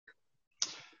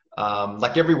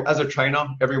like as a trainer,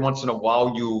 every once in a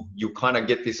while you kind of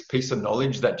get this piece of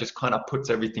knowledge that just kind of puts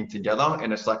everything together,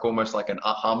 and it's like almost like an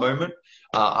aha moment.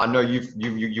 I know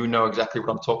you know exactly what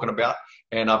I'm talking about,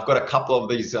 and I've got a couple of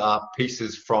these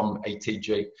pieces from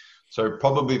ATG. So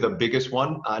probably the biggest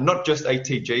one, not just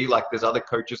ATG, like there's other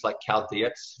coaches like Cal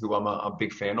Dietz, who I'm a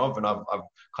big fan of, and I've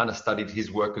kind of studied his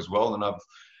work as well,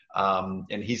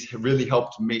 and he's really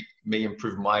helped me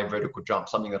improve my vertical jump,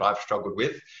 something that I've struggled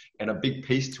with. And a big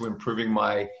piece to improving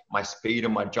my speed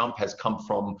and my jump has come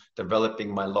from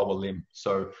developing my lower limb.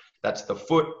 So that's the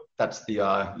foot, that's the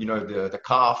the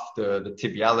calf, the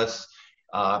tibialis.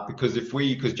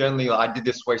 Because generally I did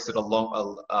this wasted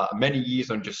many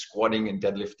years on just squatting and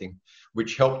deadlifting,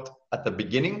 which helped at the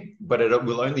beginning, but it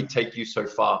will only take you so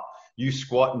far. You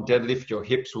squat and deadlift, your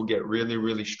hips will get really,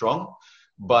 really strong.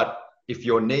 But if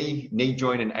your knee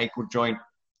joint and ankle joint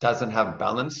doesn't have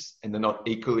balance and they're not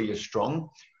equally as strong,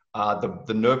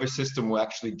 the nervous system will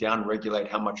actually down-regulate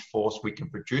how much force we can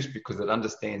produce, because it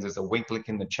understands there's a weak link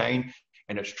in the chain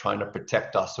and it's trying to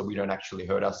protect us so we don't actually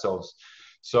hurt ourselves.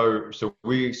 So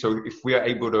if we are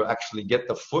able to actually get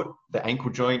the foot, the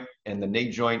ankle joint, and the knee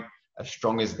joint as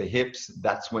strong as the hips,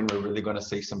 that's when we're really going to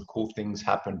see some cool things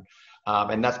happen.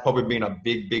 And that's probably been a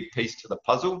big piece to the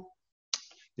puzzle.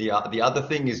 The other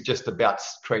thing is just about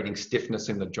creating stiffness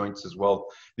in the joints as well.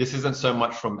 This isn't so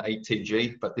much from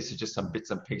ATG, but this is just some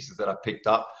bits and pieces that I picked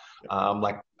up.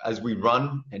 Like as we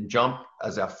run and jump,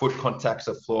 as our foot contacts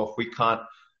the floor, if we can't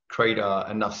create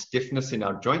enough stiffness in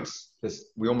our joints,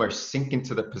 we almost sink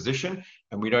into the position,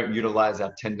 and we don't utilize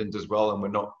our tendons as well, and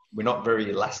we're not very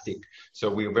elastic. So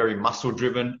we're very muscle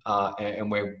driven, and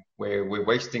we're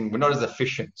not as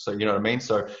efficient. So you know what I mean.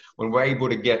 So when we're able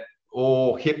to get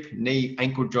all hip, knee,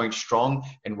 ankle joint strong,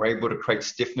 and we're able to create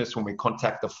stiffness when we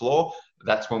contact the floor,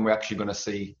 that's when we're actually going to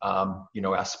see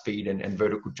our speed and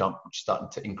vertical jump starting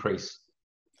to increase.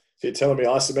 You're telling me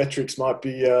isometrics might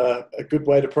be a good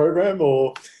way to program,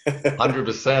 or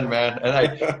 100%, man.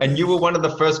 And you were one of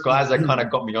the first guys that kind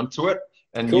of got me onto it.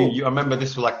 And cool. I remember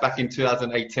this was like back in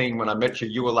 2018 when I met you.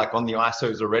 You were like on the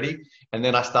ISOs already, and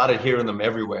then I started hearing them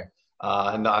everywhere.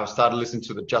 And I started listening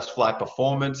to the Just Fly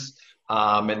Performance,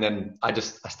 and then I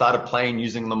started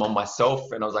using them on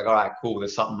myself, and I was like, all right, cool.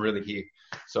 There's something really here.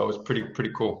 So it was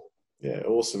pretty cool. Yeah,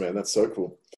 awesome, man. That's so cool.